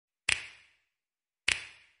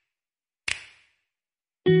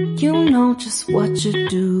You know just what you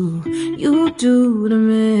do to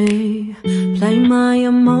me. Play my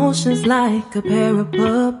emotions like a pair of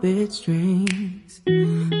puppet strings.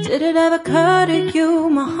 Did it ever occur to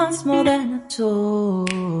you my heart's more than a toy?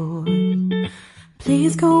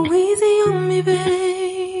 Please go easy on me,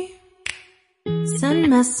 babe. Send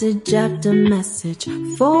message after message,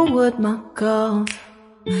 forward my calls.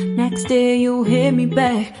 Next day you hit me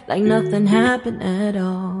back like nothing happened at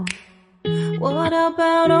all. What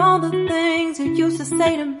about all the things you used to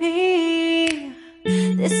say to me?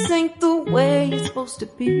 This ain't the way it's supposed to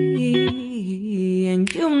be. And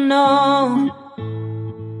you know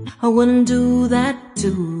I wouldn't do that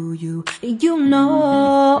to you. You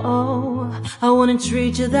know I wouldn't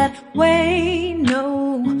treat you that way,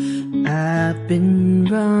 no. I've been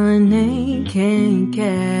running, can't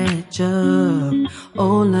catch up.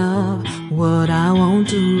 Oh love, what I won't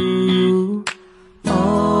do.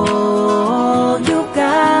 Oh, you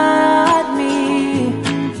got me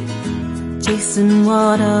chasing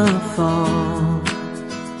waterfalls.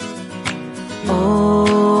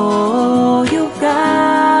 Oh, you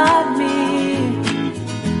got me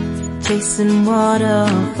chasing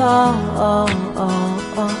waterfalls.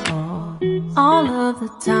 All of the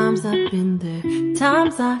times I've been there,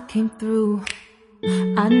 times I came through,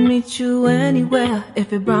 I'd meet you anywhere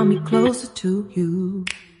if it brought me closer to you.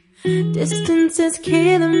 Distance is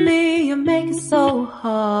killing me, you make it so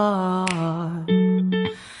hard.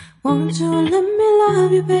 Won't you let me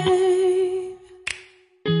love you, babe?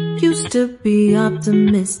 Used to be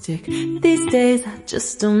optimistic, these days I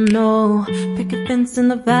just don't know. Pick a fence in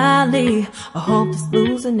the valley, I hope it's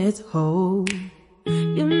losing its hold.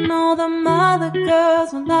 You know them other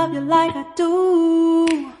girls won't love you like I do.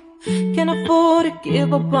 Can't afford to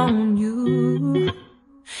give up on you.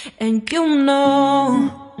 And you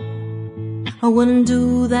know I wouldn't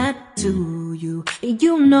do that to you.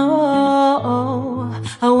 You know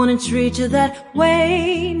I wouldn't treat you that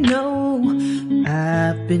way, no.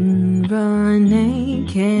 I've been running,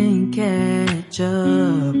 can't catch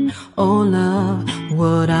up. Oh love,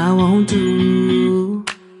 what I won't do.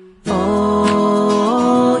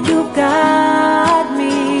 Oh, you got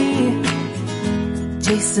me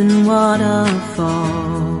chasing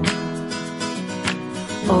waterfalls.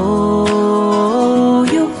 Oh,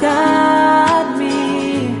 you got me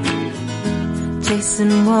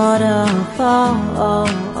chasing waterfalls.